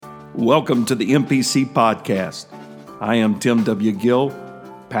Welcome to the MPC Podcast. I am Tim W. Gill,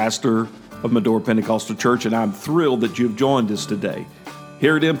 pastor of Medora Pentecostal Church, and I'm thrilled that you've joined us today.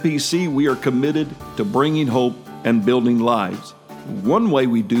 Here at MPC, we are committed to bringing hope and building lives. One way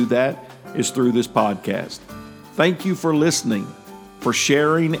we do that is through this podcast. Thank you for listening, for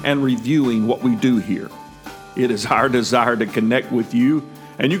sharing and reviewing what we do here. It is our desire to connect with you,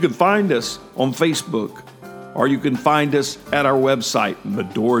 and you can find us on Facebook, or you can find us at our website,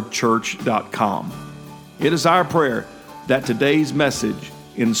 medorachurch.com. It is our prayer that today's message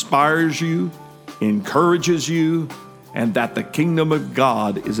inspires you, encourages you, and that the kingdom of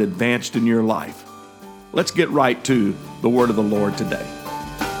God is advanced in your life. Let's get right to the word of the Lord today.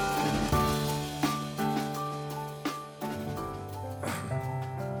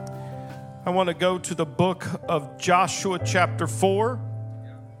 I want to go to the book of Joshua chapter 4.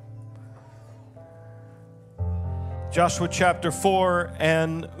 Joshua chapter 4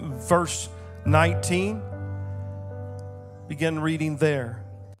 and verse 19. Begin reading there.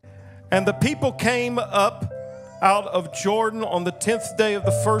 And the people came up out of Jordan on the 10th day of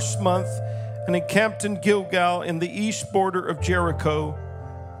the first month and encamped in Gilgal in the east border of Jericho.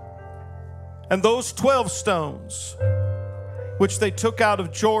 And those 12 stones which they took out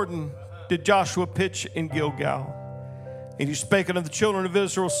of Jordan did Joshua pitch in Gilgal. And he spake unto the children of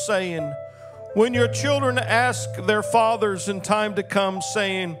Israel, saying, when your children ask their fathers in time to come,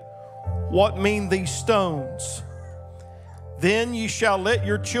 saying, what mean these stones? Then ye shall let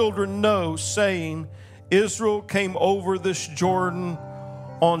your children know, saying, Israel came over this Jordan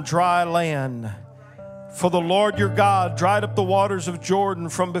on dry land. For the Lord your God dried up the waters of Jordan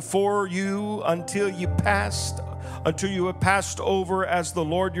from before you until you had passed over, as the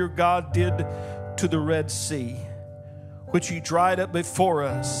Lord your God did to the Red Sea, which he dried up before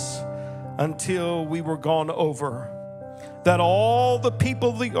us until we were gone over, that all the people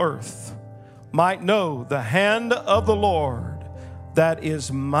of the earth might know the hand of the Lord that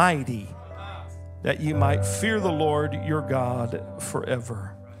is mighty, that ye might fear the Lord your God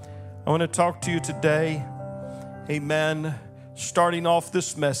forever. I want to talk to you today, amen, starting off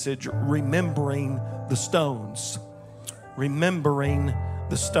this message, remembering the stones. Remembering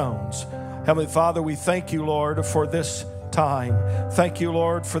the stones. Heavenly Father, we thank you, Lord, for this time. Thank you,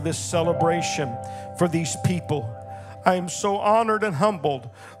 Lord, for this celebration, for these people. I am so honored and humbled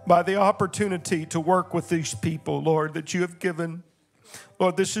by the opportunity to work with these people, Lord, that you have given.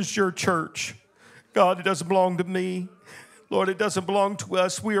 Lord, this is your church. God, it doesn't belong to me. Lord, it doesn't belong to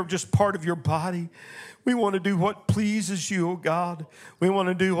us. We are just part of your body. We want to do what pleases you, oh God. We want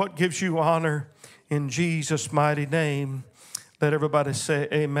to do what gives you honor. In Jesus' mighty name, let everybody say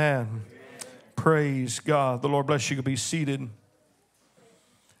amen. Praise God. The Lord bless you. You can be seated.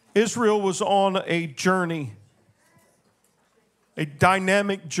 Israel was on a journey, a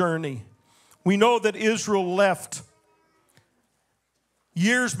dynamic journey. We know that Israel left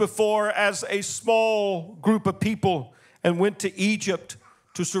years before as a small group of people and went to Egypt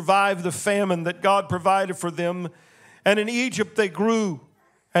to survive the famine that God provided for them. And in Egypt they grew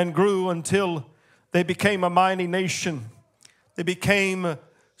and grew until they became a mighty nation. They became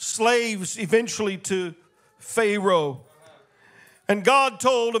slaves eventually to Pharaoh. And God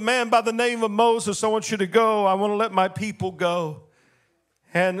told a man by the name of Moses, I want you to go. I want to let my people go.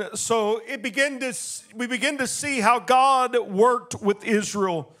 And so we begin to see how God worked with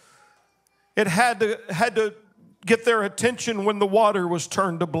Israel. It had to get their attention when the water was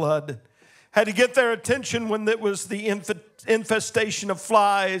turned to blood. Had to get their attention when it was the infestation of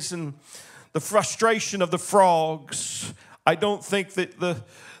flies and the frustration of the frogs. I don't think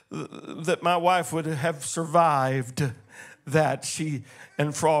that my wife would have survived that. She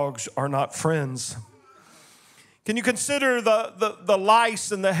and frogs are not friends. Can you consider the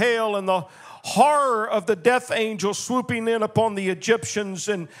lice and the hail and the horror of the death angel swooping in upon the Egyptians?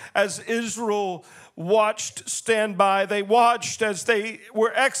 And as Israel watched stand by, they watched as they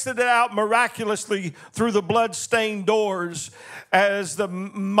were exited out miraculously through the blood-stained doors as the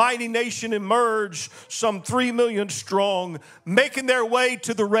mighty nation emerged, some 3 million strong, making their way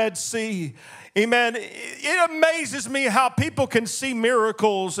to the Red Sea. Amen. It amazes me how people can see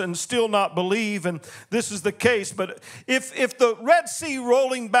miracles and still not believe, and this is the case. But if the Red Sea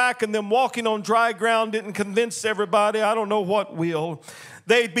rolling back and them walking on dry ground didn't convince everybody, I don't know what will.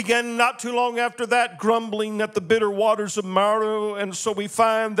 They began not too long after that grumbling at the bitter waters of Marah. And so we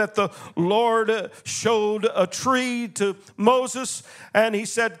find that the Lord showed a tree to Moses, and he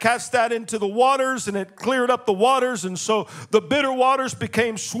said, cast that into the waters, and it cleared up the waters. And so the bitter waters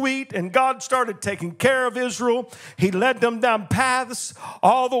became sweet, and God started taking care of Israel. He led them down paths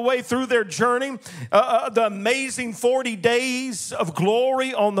all the way through their journey. The amazing 40 days of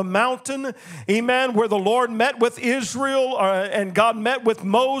glory on the mountain, amen, where the Lord met with Israel, and God met with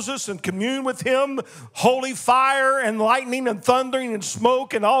Moses and communed with him. Holy fire and lightning and thundering and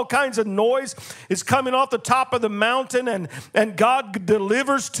smoke and all kinds of noise is coming off the top of the mountain, and God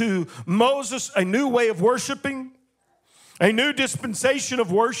delivers to Moses a new way of worshiping, a new dispensation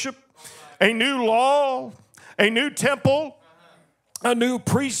of worship, a new law, a new temple, a new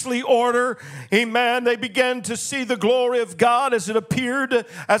priestly order. Amen. They began to see the glory of God as it appeared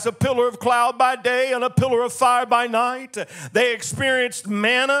as a pillar of cloud by day and a pillar of fire by night. They experienced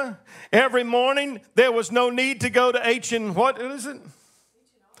manna every morning. There was no need to go to H&R.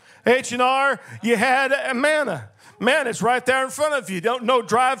 You had manna. Man, it's right there in front of you. Don't no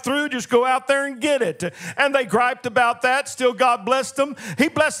drive through, just go out there and get it. And they griped about that. Still, God blessed them. He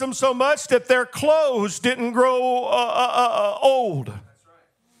blessed them so much that their clothes didn't grow old.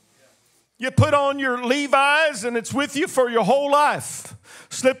 You put on your Levi's and it's with you for your whole life.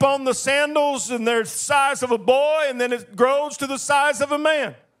 Slip on the sandals and they're the size of a boy, and then it grows to the size of a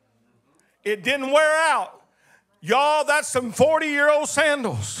man. It didn't wear out. Y'all, that's some 40-year-old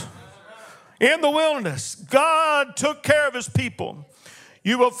sandals. In the wilderness, God took care of his people.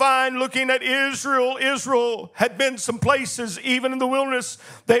 You will find, looking at Israel had been some places, even in the wilderness,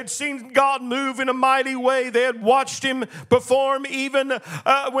 they had seen God move in a mighty way. They had watched him perform even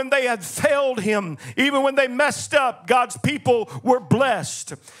when they had failed him. Even when they messed up, God's people were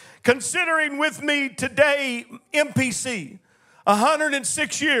blessed. Considering with me today, MPC,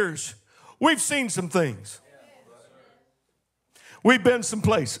 106 years, we've seen some things. We've been some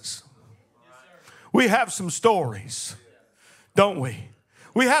places. We have some stories, don't we?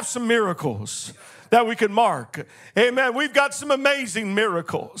 We have some miracles that we can mark. Amen. We've got some amazing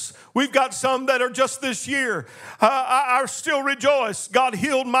miracles. We've got some that are just this year. I still rejoice. God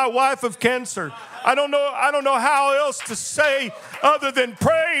healed my wife of cancer. I don't know how else to say other than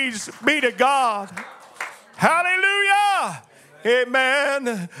praise be to God. Hallelujah.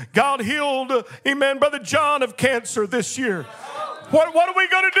 Amen. God healed, amen, Brother John of cancer this year. What are we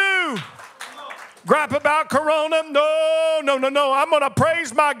going to do? Gripe about Corona? No. I'm going to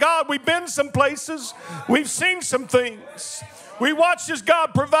praise my God. We've been some places. We've seen some things. We watched as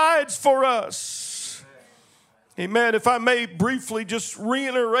God provides for us. Amen. If I may briefly just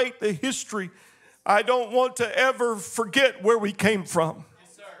reiterate the history, I don't want to ever forget where we came from.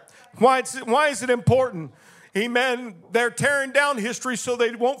 Why is it important? Amen. They're tearing down history so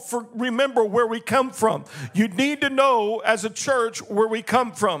they won't remember where we come from. You need to know as a church where we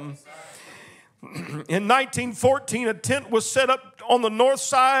come from. In 1914, a tent was set up on the north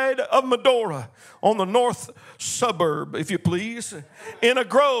side of Medora, on the north suburb, if you please, in a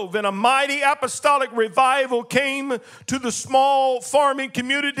grove, and a mighty apostolic revival came to the small farming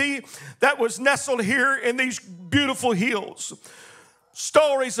community that was nestled here in these beautiful hills.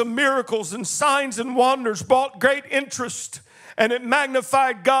 Stories of miracles and signs and wonders brought great interest, and it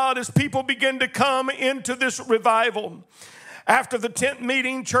magnified God as people began to come into this revival. After the tent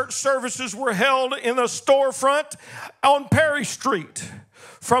meeting, church services were held in a storefront on Perry Street.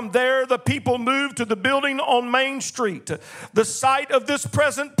 From there, the people moved to the building on Main Street. The site of this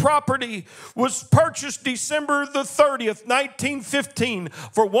present property was purchased December the 30th, 1915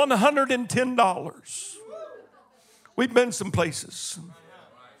 for $110. We've been some places.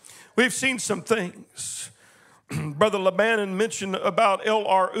 We've seen some things. Brother Lebanon mentioned about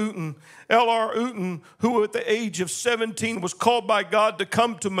L.R. Uten. L.R. Uten, who at the age of 17 was called by God to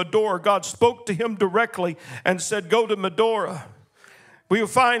come to Medora. God spoke to him directly and said, go to Medora. We will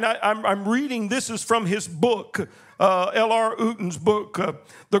find, I'm reading, this is from his book, L.R. Uten's book.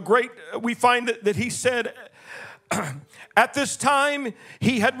 We find that he said, at this time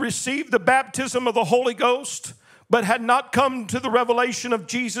he had received the baptism of the Holy Ghost, but had not come to the revelation of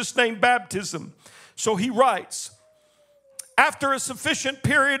Jesus' name baptism. So he writes, after a sufficient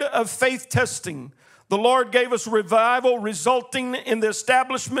period of faith testing, the Lord gave us revival, resulting in the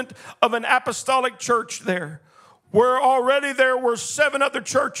establishment of an apostolic church there, where already there were 7 other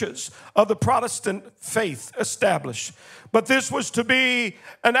churches of the Protestant faith established. But this was to be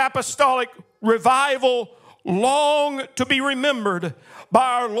an apostolic revival, long to be remembered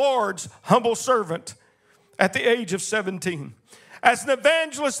by our Lord's humble servant at the age of 17. As an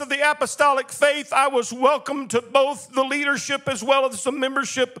evangelist of the apostolic faith, I was welcome to both the leadership as well as the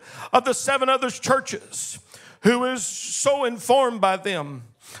membership of the 7 other churches, who is so informed by them.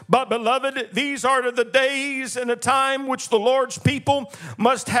 But beloved, these are the days and a time which the Lord's people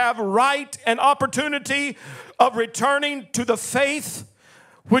must have right and opportunity of returning to the faith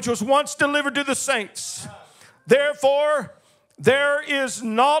which was once delivered to the saints. Therefore, there is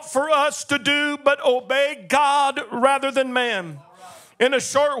naught for us to do but obey God rather than man. In a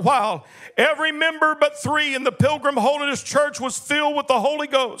short while, every member but 3 in the Pilgrim Holiness Church was filled with the Holy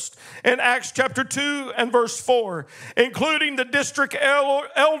Ghost in Acts chapter 2 and verse 4, including the district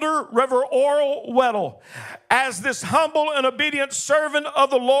elder, Reverend Oral Weddle. As this humble and obedient servant of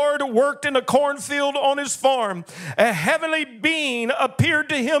the Lord worked in a cornfield on his farm, a heavenly being appeared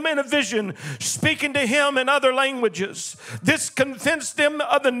to him in a vision, speaking to him in other languages. This convinced him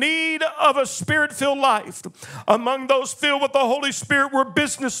of the need of a spirit-filled life. Among those filled with the Holy Spirit were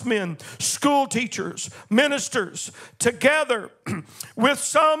businessmen, school teachers, ministers, together with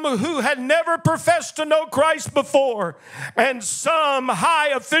some who had never professed to know Christ before, and some high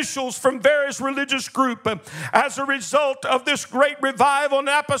officials from various religious groups. As a result of this great revival, an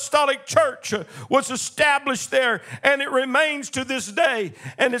apostolic church was established there, and it remains to this day,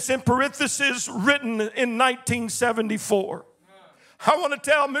 and it's in parentheses written in 1974. I want to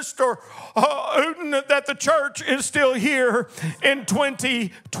tell Mr. Uten that the church is still here in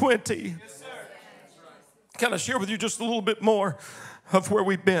 2020. Can I share with you just a little bit more of where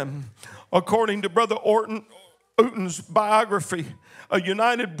we've been? According to Brother Uten's biography, a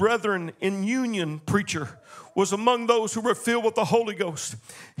United Brethren in Union preacher was among those who were filled with the Holy Ghost.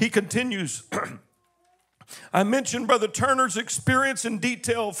 He continues, I mentioned Brother Turner's experience in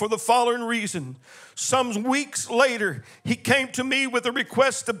detail for the following reason. Some weeks later, he came to me with a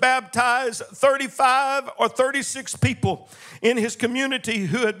request to baptize 35 or 36 people in his community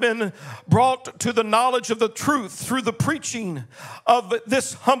who had been brought to the knowledge of the truth through the preaching of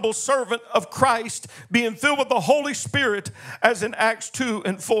this humble servant of Christ being filled with the Holy Spirit, as in Acts 2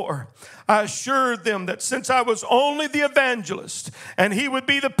 and 4. I assured them that since I was only the evangelist and he would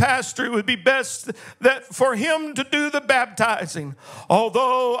be the pastor, it would be best that for him to do the baptizing.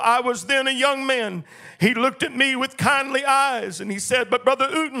 Although I was then a young man, he looked at me with kindly eyes and he said, but Brother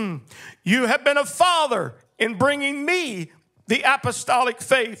Uten, you have been a father in bringing me the apostolic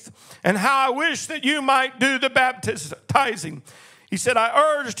faith, and how I wish that you might do the baptizing. He said,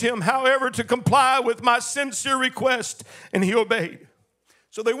 I urged him, however, to comply with my sincere request, and he obeyed.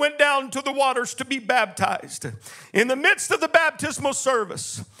 So they went down to the waters to be baptized. In the midst of the baptismal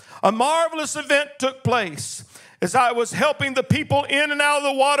service, a marvelous event took place. As I was helping the people in and out of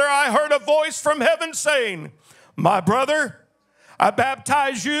the water, I heard a voice from heaven saying, my brother, I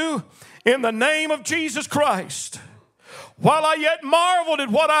baptize you in the name of Jesus Christ. While I yet marveled at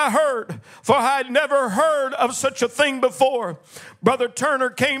what I heard, for I had never heard of such a thing before, Brother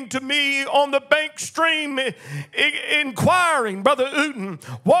Turner came to me on the bank stream inquiring, Brother Uten,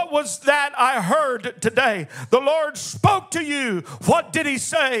 what was that I heard today? The Lord spoke to you. What did he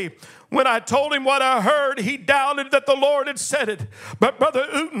say? When I told him what I heard, he doubted that the Lord had said it. But Brother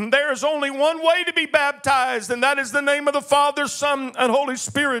Uten, there is only one way to be baptized, and that is the name of the Father, Son, and Holy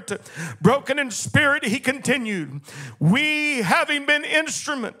Spirit. Broken in spirit, he continued, we having been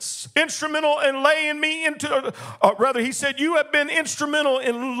instrumental in laying me into, he said, you have been instrumental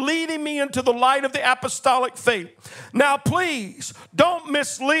in leading me into the light of the apostolic faith. Now please, don't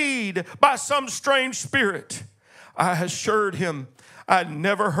mislead by some strange spirit. I assured him, I'd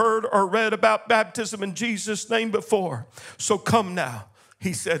never heard or read about baptism in Jesus' name before. So come now.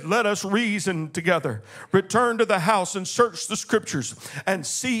 He said, let us reason together, return to the house and search the scriptures and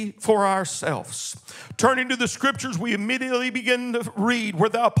see for ourselves. Turning to the scriptures, we immediately begin to read where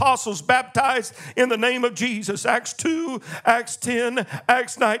the apostles baptized in the name of Jesus. Acts 2, Acts 10,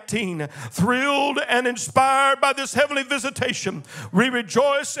 Acts 19. Thrilled and inspired by this heavenly visitation, we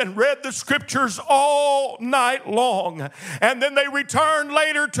rejoiced and read the scriptures all night long. And then they returned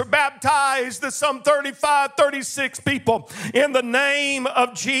later to baptize the some 35, 36 people in the name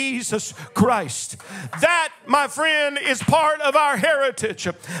of Jesus Christ. That, my friend, is part of our heritage.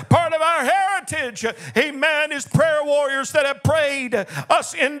 Part of our heritage, amen, is prayer warriors that have prayed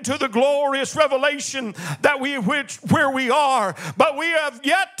us into the glorious revelation that where we are. But we have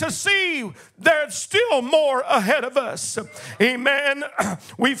yet to see there's still more ahead of us. Amen.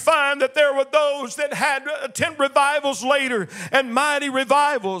 We find that there were those that had 10 revivals later, and mighty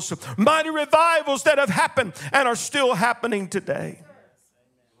revivals that have happened and are still happening today.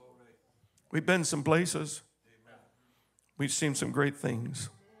 We've been some places. We've seen some great things.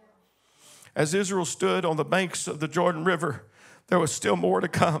 As Israel stood on the banks of the Jordan River, there was still more to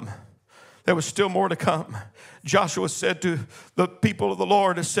come. There was still more to come. Joshua said to the people of the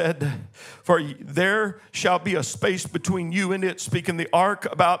Lord, said, for there shall be a space between you and it, speaking the ark,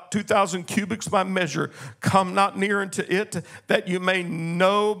 about 2,000 cubits by measure. Come not near unto it, that you may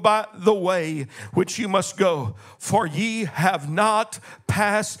know by the way which you must go. For ye have not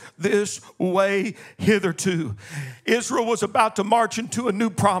passed this way hitherto. Israel was about to march into a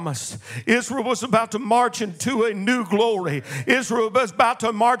new promise. Israel was about to march into a new glory. Israel was about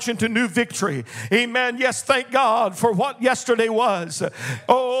to march into new victory. Amen. Yes, thank God for what yesterday was.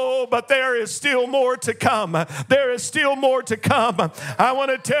 Oh, but there is still more to come. There is still more to come. I want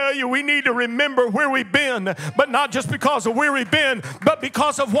to tell you, we need to remember where we've been, but not just because of where we've been, but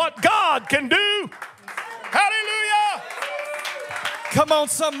because of what God can do. Hallelujah. Come on,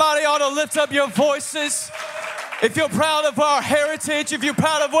 somebody ought to lift up your voices. If you're proud of our heritage, if you're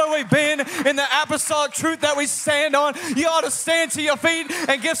proud of where we've been in the apostolic truth that we stand on, you ought to stand to your feet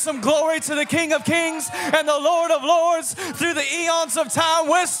and give some glory to the King of Kings and the Lord of Lords. Through the eons of time,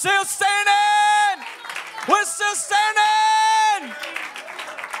 we're still standing. We're still standing.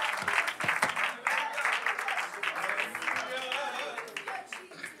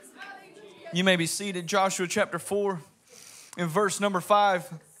 You may be seated. Joshua chapter 4 in verse number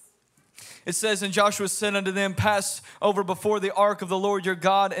 5. It says, and Joshua said unto them, pass over before the ark of the Lord your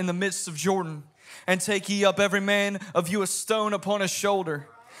God in the midst of Jordan, and take ye up every man of you a stone upon his shoulder,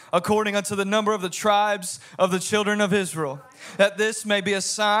 according unto the number of the tribes of the children of Israel, that this may be a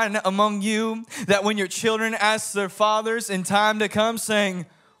sign among you, that when your children ask their fathers in time to come, saying,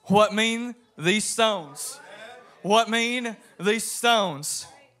 what mean these stones? What mean these stones?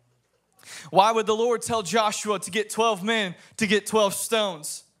 Why would the Lord tell Joshua to get 12 men to get 12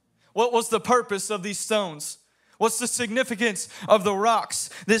 stones? What was the purpose of these stones? What's the significance of the rocks,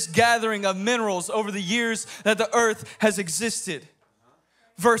 this gathering of minerals over the years that the earth has existed?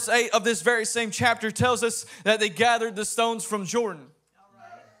 Verse 8 of this very same chapter tells us that they gathered the stones from Jordan.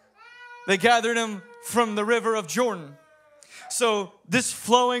 They gathered them from the river of Jordan. So this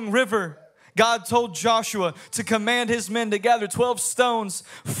flowing river, God told Joshua to command his men to gather 12 stones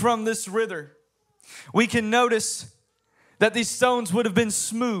from this river. We can notice that these stones would have been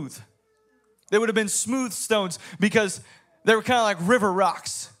smooth. They would have been smooth stones because they were kind of like river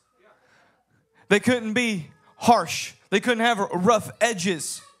rocks. They couldn't be harsh. They couldn't have rough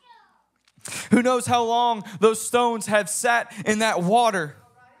edges. Who knows how long those stones had sat in that water,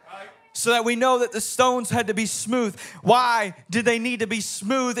 so that we know that the stones had to be smooth. Why did they need to be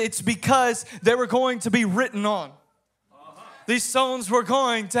smooth? It's because they were going to be written on. These stones were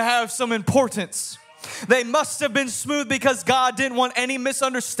going to have some importance. They must have been smooth because God didn't want any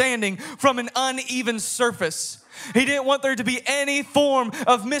misunderstanding from an uneven surface. He didn't want there to be any form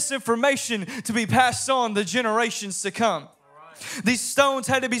of misinformation to be passed on the generations to come. These stones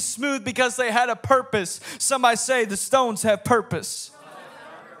had to be smooth because they had a purpose. Somebody say the stones have purpose.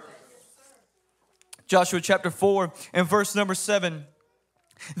 Joshua chapter 4 and verse number 7.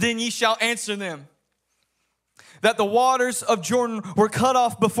 Then ye shall answer them, that the waters of Jordan were cut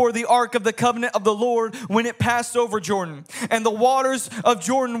off before the ark of the covenant of the Lord when it passed over Jordan. And the waters of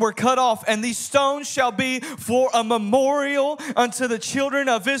Jordan were cut off, and these stones shall be for a memorial unto the children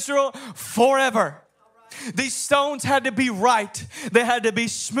of Israel forever. These stones had to be right. They had to be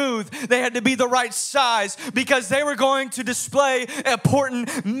smooth. They had to be the right size because they were going to display an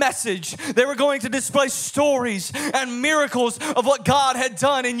important message. They were going to display stories and miracles of what God had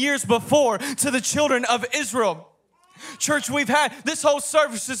done in years before to the children of Israel. Church, we've had this whole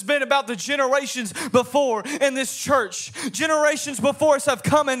service has been about the generations before in this church. Generations before us have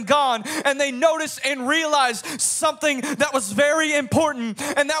come and gone, and they noticed and realized something that was very important,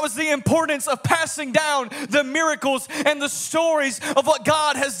 and that was the importance of passing down the miracles and the stories of what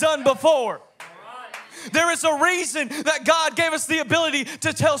God has done before. There is a reason that God gave us the ability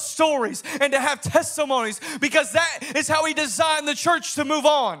to tell stories and to have testimonies, because that is how He designed the church to move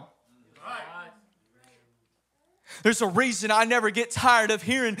on. There's a reason I never get tired of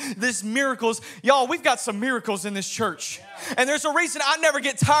hearing these miracles. Y'all, we've got some miracles in this church. And there's a reason I never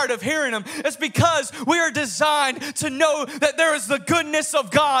get tired of hearing them. It's because we are designed to know that there is the goodness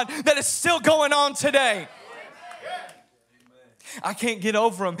of God that is still going on today. I can't get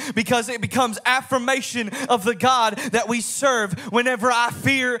over them because it becomes affirmation of the God that we serve. Whenever I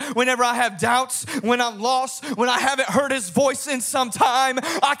fear, whenever I have doubts, when I'm lost, when I haven't heard His voice in some time,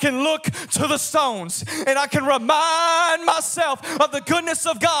 I can look to the stones and I can remind myself of the goodness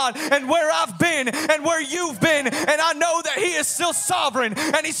of God and where I've been and where you've been. And I know that He is still sovereign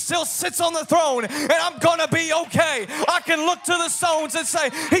and He still sits on the throne, and I'm gonna be okay. I can look to the stones and say,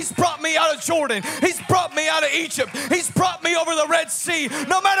 He's brought me out of Jordan. He's brought me out of Egypt. He's brought me over the the Red Sea.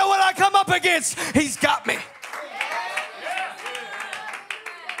 No matter what I come up against, He's got me.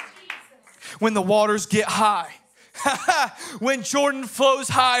 When the waters get high, when Jordan flows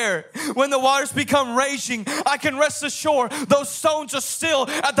higher, when the waters become raging, I can rest assured those stones are still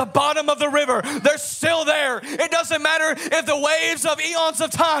at the bottom of the river. They're still there. It doesn't matter if the waves of eons of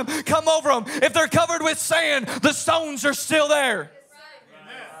time come over them. If they're covered with sand, the stones are still there.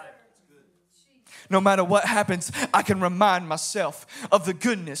 No matter what happens, I can remind myself of the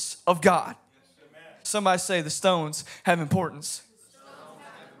goodness of God. Somebody say the stones have importance.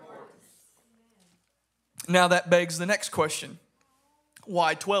 Now that begs the next question.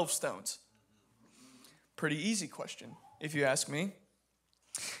 Why 12 stones? Pretty easy question, if you ask me.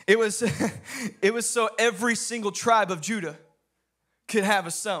 It was so every single tribe of Judah could have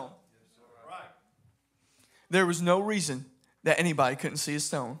a stone. There was no reason that anybody couldn't see a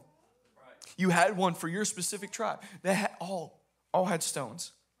stone. You had one for your specific tribe. They had all had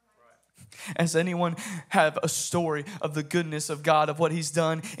stones. Does anyone have a story of the goodness of God, of what He's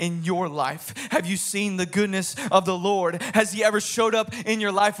done in your life? Have you seen the goodness of the Lord? Has He ever showed up in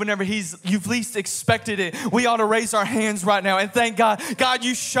your life whenever you've least expected it? We ought to raise our hands right now and thank God. God,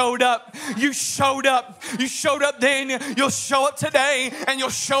 You showed up. You showed up. You showed up then. You'll show up today and You'll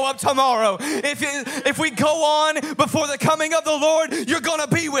show up tomorrow. If we go on before the coming of the Lord, You're going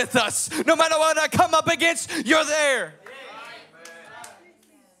to be with us. No matter what I come up against, You're there.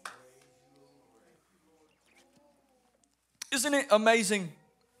 Isn't it amazing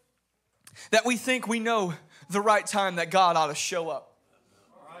that we think we know the right time that God ought to show up?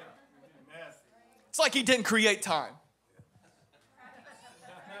 It's like He didn't create time.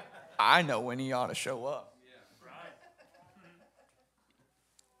 I know when He ought to show up.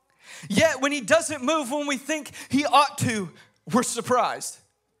 Yet when He doesn't move when we think He ought to, we're surprised.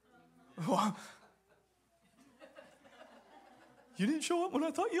 You didn't show up when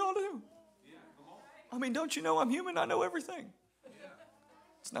I thought you ought to. I mean, don't you know I'm human? I know everything.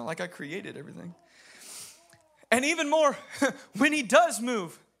 It's not like I created everything. And even more, when He does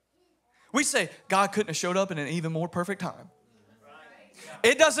move, we say, God couldn't have showed up in an even more perfect time.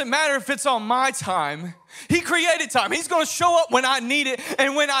 It doesn't matter if it's on my time. He created time. He's going to show up when I need it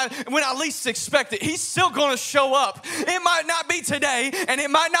and when I least expect it. He's still going to show up. It might not be today and it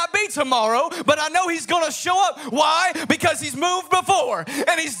might not be tomorrow, but I know He's going to show up. Why? Because He's moved before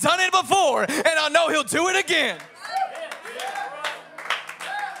and He's done it before, and I know He'll do it again.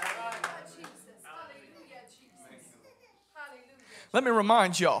 Let me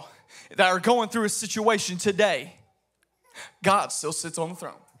remind y'all that are going through a situation today, God still sits on the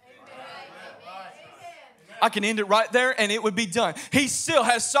throne. I can end it right there and it would be done. He still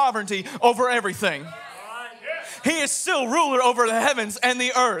has sovereignty over everything. He is still ruler over the heavens and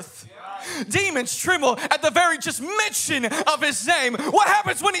the earth. Demons tremble at the very just mention of His name. What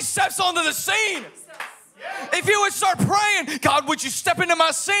happens when He steps onto the scene? If you would start praying, God, would You step into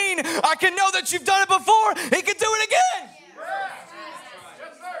my scene? I can know that You've done it before. He can do it again.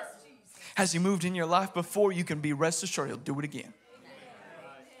 Has He moved in your life before? You can be rest assured He'll do it again.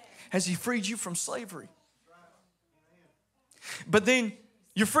 Has He freed you from slavery? But then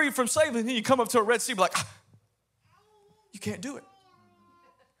you're freed from slavery and then you come up to a Red Sea like, you can't do it.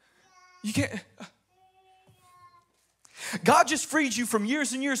 You can't. God just freed you from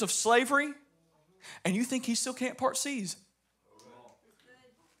years and years of slavery and you think He still can't part seas.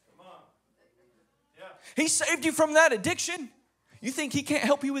 He saved you from that addiction. You think He can't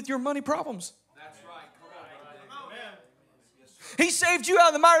help you with your money problems. That's right. He saved you out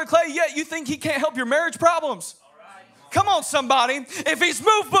of the miry clay, yet you think He can't help your marriage problems. Come on, somebody. If He's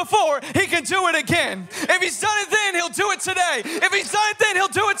moved before, He can do it again. If He's done it then, He'll do it today. If He's done it then, He'll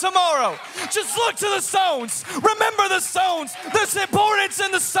do it tomorrow. Just look to the stones. Remember the stones. There's importance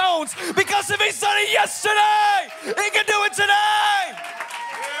in the stones. Because if He's done it yesterday, He can do it today.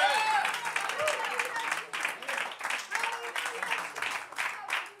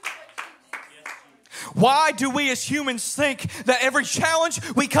 Why do we as humans think that every challenge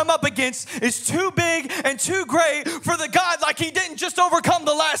we come up against is too big and too great for the God like He didn't just overcome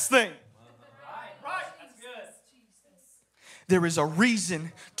the last thing? Right. That's good. There is a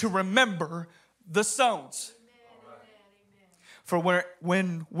reason to remember the stones. For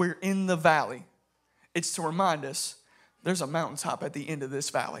when we're in the valley, it's to remind us there's a mountaintop at the end of this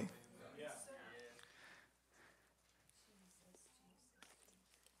valley.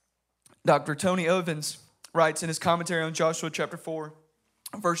 Dr. Tony Evans writes in his commentary on Joshua chapter 4,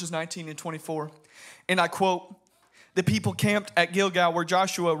 verses 19 and 24, and I quote, "The people camped at Gilgal where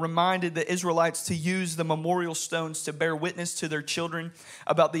Joshua reminded the Israelites to use the memorial stones to bear witness to their children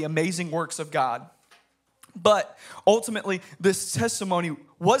about the amazing works of God. But ultimately, this testimony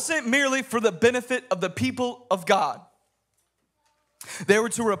wasn't merely for the benefit of the people of God. They were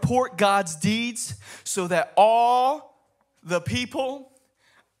to report God's deeds so that all the people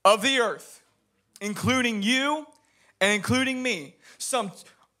of the earth, including you and including me, some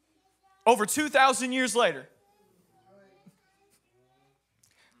over 2,000 years later,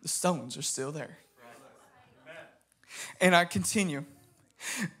 the stones are still there. And I continue.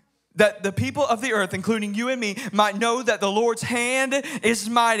 That the people of the earth, including you and me, might know that the Lord's hand is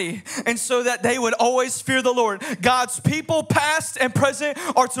mighty, and so that they would always fear the Lord. God's people, past and present,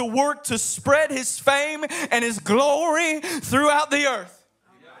 are to work to spread His fame and His glory throughout the earth.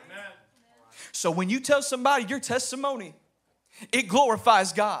 Amen. So when you tell somebody your testimony, it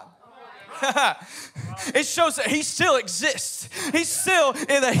glorifies God. It shows that He still exists. He's still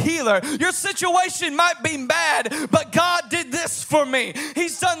the healer. Your situation might be bad, but God did this for me.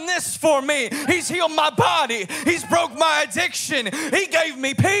 He's done this for me. He's healed my body. He's broke my addiction. He gave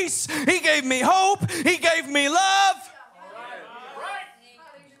me peace. He gave me hope. He gave me love.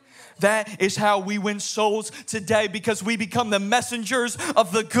 That is how we win souls today, because we become the messengers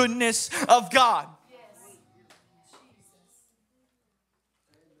of the goodness of God.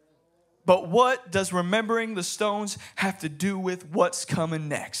 But what does remembering the stones have to do with what's coming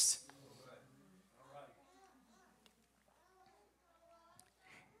next?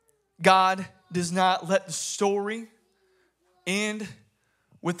 God does not let the story end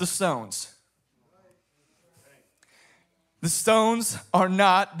with the stones. The stones are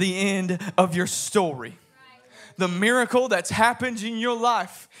not the end of your story. The miracle that's happened in your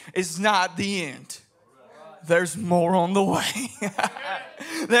life is not the end. There's more on the way.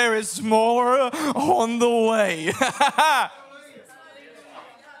 There is more on the way.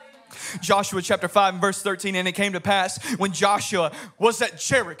 Joshua chapter 5 and verse 13, and it came to pass when Joshua was at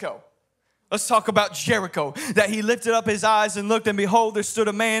Jericho. Let's talk about Jericho. That he lifted up his eyes and looked, and behold, there stood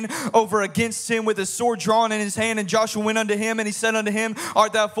a man over against him with his sword drawn in his hand. And Joshua went unto him, and he said unto him,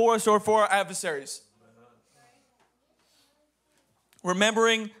 Art thou for us or for our adversaries?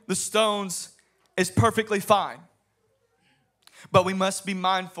 Remembering the stones is perfectly fine. But we must be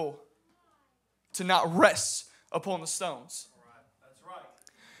mindful to not rest upon the stones. That's right.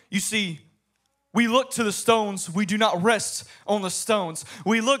 You see, we look to the stones. We do not rest on the stones.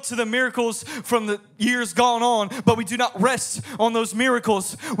 We look to the miracles from the years gone on, but we do not rest on those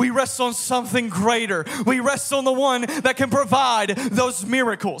miracles. We rest on something greater. We rest on the one that can provide those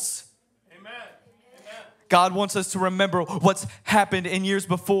miracles. God wants us to remember what's happened in years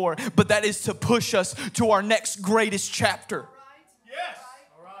before, but that is to push us to our next greatest chapter. Yes.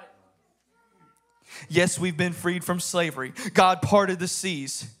 All right. Yes, we've been freed from slavery. God parted the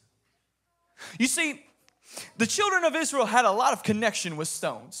seas. You see, the children of Israel had a lot of connection with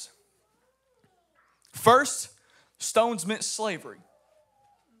stones. First, stones meant slavery.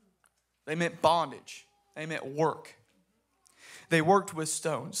 They meant bondage. They meant work. They worked with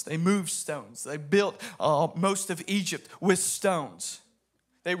stones. They moved stones. They built most of Egypt with stones.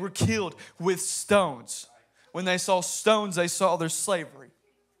 They were killed with stones. When they saw stones, they saw their slavery.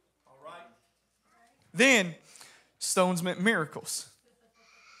 All right. Then, stones meant miracles.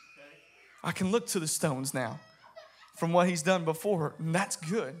 I can look to the stones now from what He's done before, and that's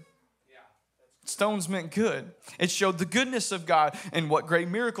good. Stones meant good. It showed the goodness of God and what great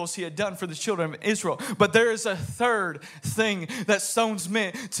miracles He had done for the children of Israel. But there is a third thing that stones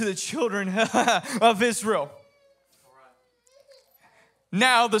meant to the children of Israel.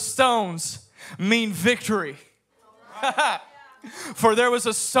 Now the stones mean victory. For there was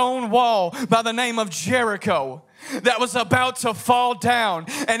a stone wall by the name of Jericho that was about to fall down,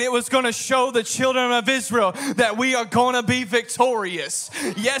 and it was going to show the children of Israel that we are going to be victorious.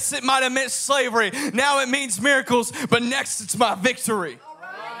 Yes, it might have meant slavery. Now it means miracles, but next it's my victory.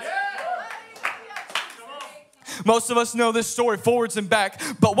 Most of us know this story forwards and back,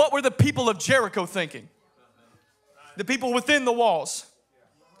 but what were the people of Jericho thinking? The people within the walls.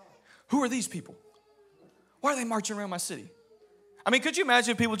 Who are these people? Why are they marching around my city? I mean, could you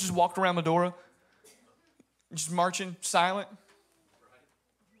imagine if people just walked around Medora, just marching, silent?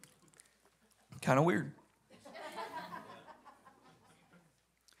 Kind of weird.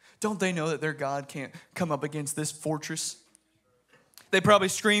 Don't they know that their God can't come up against this fortress? They probably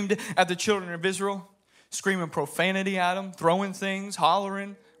screamed at the children of Israel, screaming profanity at them, throwing things,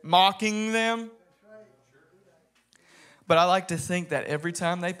 hollering, mocking them. But I like to think that every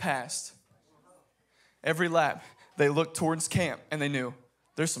time they passed, every lap, they looked towards camp and they knew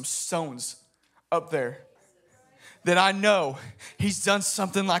there's some stones up there then I know he's done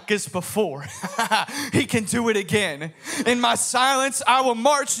something like this before. He can do it again. In my silence, I will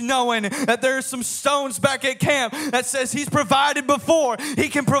march knowing that there are some stones back at camp that says he's provided before, he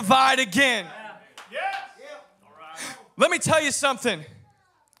can provide again. Let me tell you something.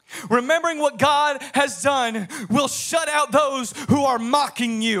 Remembering what God has done will shut out those who are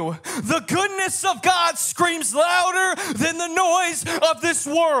mocking you. The goodness of God screams louder than the noise of this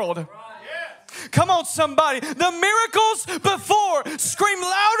world. Come on, somebody. The miracles before scream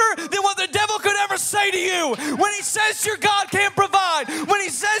louder than what the devil could ever say to you. When he says your God can't provide, when he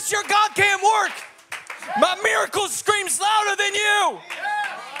says your God can't work, my miracle screams louder than you.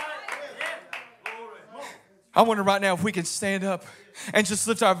 I wonder right now if we can stand up and just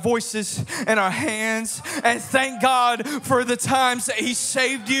lift our voices and our hands and thank God for the times that he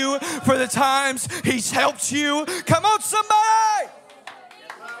saved you, for the times he's helped you. Come on, somebody.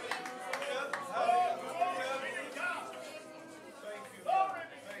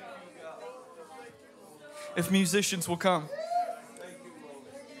 If musicians will come.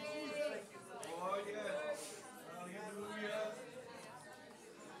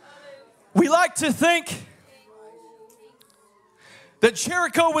 We like to think that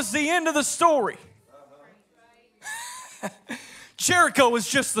Jericho was the end of the story. Jericho was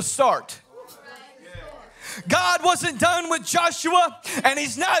just the start. God wasn't done with Joshua, and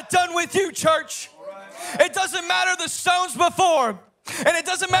he's not done with you, church. It doesn't matter the stones before, and it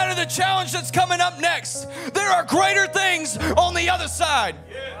doesn't matter the challenge that's coming up next. There are greater things on the other side.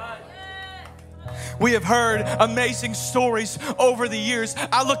 We have heard amazing stories over the years.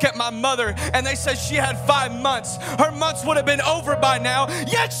 I look at my mother and they said she had 5 months. Her months would have been over by now,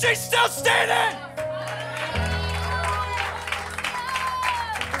 yet she's still standing.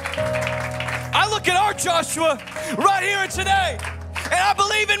 I look at our Joshua right here and today, and I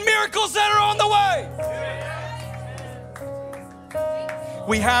believe in miracles that are on the way.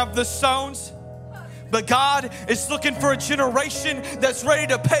 We have the stones, but God is looking for a generation that's ready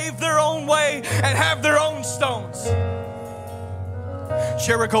to pave their own way and have their own stones.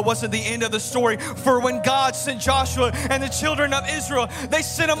 Jericho wasn't the end of the story, for when God sent Joshua and the children of Israel, they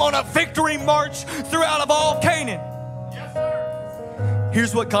sent them on a victory march throughout of all Canaan. Yes, sir.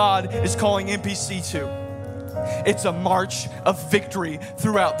 Here's what God is calling MPC to. It's a march of victory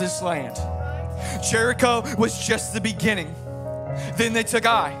throughout this land. Jericho was just the beginning. Then they took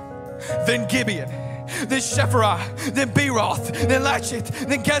Ai, then Gibeon, then Shepherah, then Beeroth, then Lachith,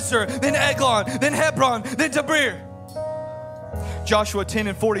 then Gezer, then Eglon, then Hebron, then Debir. Joshua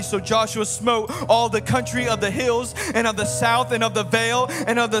 10:40, so Joshua smote all the country of the hills and of the south and of the vale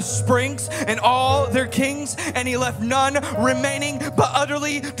and of the springs and all their kings, and he left none remaining, but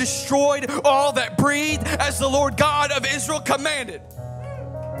utterly destroyed all that breathed, as the Lord God of Israel commanded.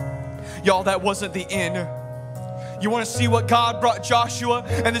 Y'all, that wasn't the end. You want to see what God brought Joshua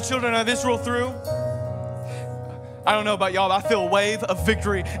and the children of Israel through? I don't know about y'all, but I feel a wave of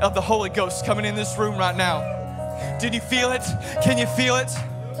victory of the Holy Ghost coming in this room right now. Did you feel it? Can you feel it?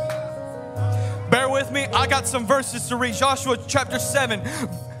 Bear with me. I got some verses to read. Joshua chapter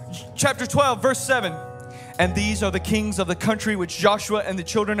 12, verse 7. And these are the kings of the country which Joshua and the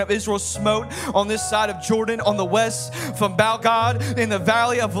children of Israel smote on this side of Jordan on the west, from Baal-gad in the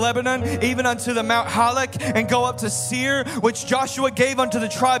valley of Lebanon, even unto the Mount Halak, and go up to Seir, which Joshua gave unto the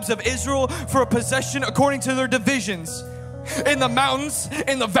tribes of Israel for a possession according to their divisions. In the mountains,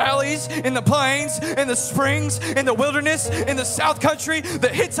 in the valleys, in the plains, in the springs, in the wilderness, in the south country, the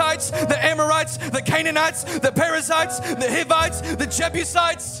Hittites, the Amorites, the Canaanites, the Perizzites, the Hivites, the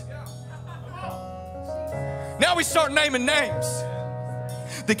Jebusites. Now we start naming names.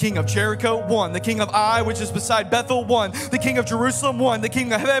 The king of Jericho, 1. The king of Ai, which is beside Bethel, 1. The king of Jerusalem, 1. The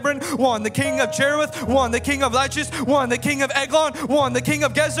king of Hebron, 1. The king of Cherith, 1. The king of Lachish, 1. The king of Eglon, 1. The king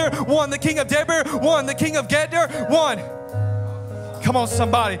of Gezer, 1. The king of Debir, 1. The king of Gedder, 1. Come on,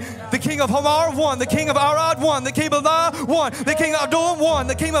 somebody. The king of Hamar, 1. The king of Arad, 1. The king of La, 1. The king of Adullam, 1.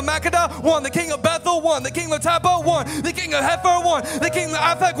 The king of Makkedah, 1. The king of Bethel, 1. The king of Tappa, 1. The king of Hefer, 1. The king of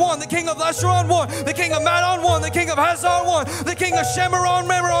Aphek, 1. The king of Lasharon, 1. The king of Madon, 1. The king of Hazar, 1. The king of Shemaron,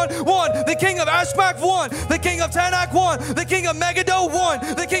 1. The king of Ashbak, 1. The king of Tanakh, 1. The king of Megiddo,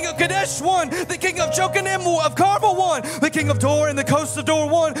 1. The king of Kadesh, 1. The king of Jokanim of Carmel, 1. The king of Dor in the coast of Dor,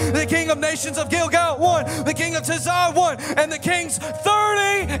 1. The king of nations of Gilgal, 1. The king of Tizar, 1. And the kings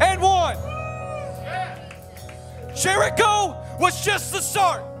 30-1. Jericho was just the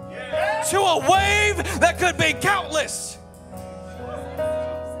start to a wave that could be countless.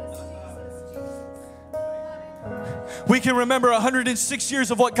 We can remember 106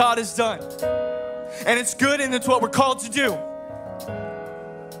 years of what God has done. And it's good and it's what we're called to do.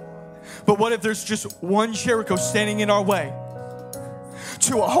 But what if there's just one Jericho standing in our way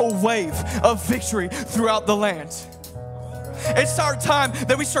to a whole wave of victory throughout the land? It's our time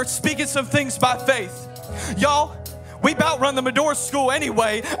that we start speaking some things by faith. Y'all, we about run the Medora School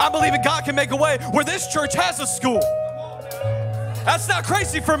anyway. I believe in God can make a way where this church has a school. That's not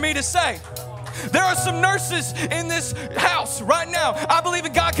crazy for me to say. There are some nurses in this house right now. I believe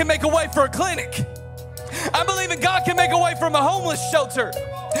in God can make a way for a clinic. I believe in God can make a way from a homeless shelter.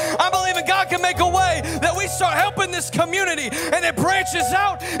 I believe in God can make a way that we start helping this community and it branches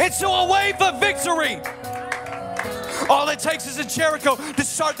out into a wave of victory. All it takes is a Jericho to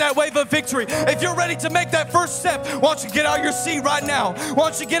start that wave of victory. If you're ready to make that first step, why don't you get out of your seat right now? Why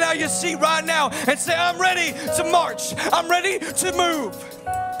don't you get out of your seat right now and say, I'm ready to march. I'm ready to move.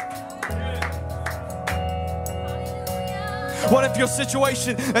 What if your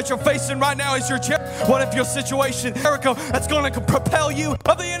situation that you're facing right now is your Jericho? What if your situation, Jericho, that's going to propel you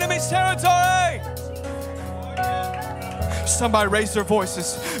of the enemy's territory? Somebody raise their voices.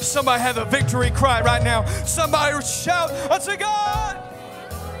 Somebody have a victory cry right now. Somebody shout unto God.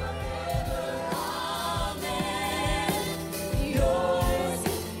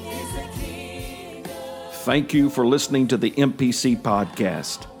 Thank you for listening to the MPC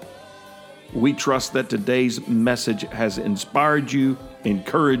podcast. We trust that today's message has inspired you,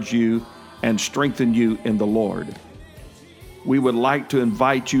 encouraged you, and strengthened you in the Lord. We would like to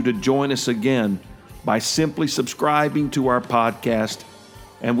invite you to join us again by simply subscribing to our podcast,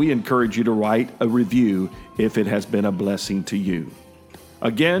 and we encourage you to write a review if it has been a blessing to you.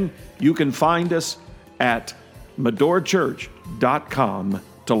 Again, you can find us at medorachurch.com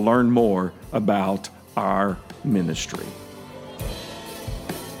to learn more about our ministry.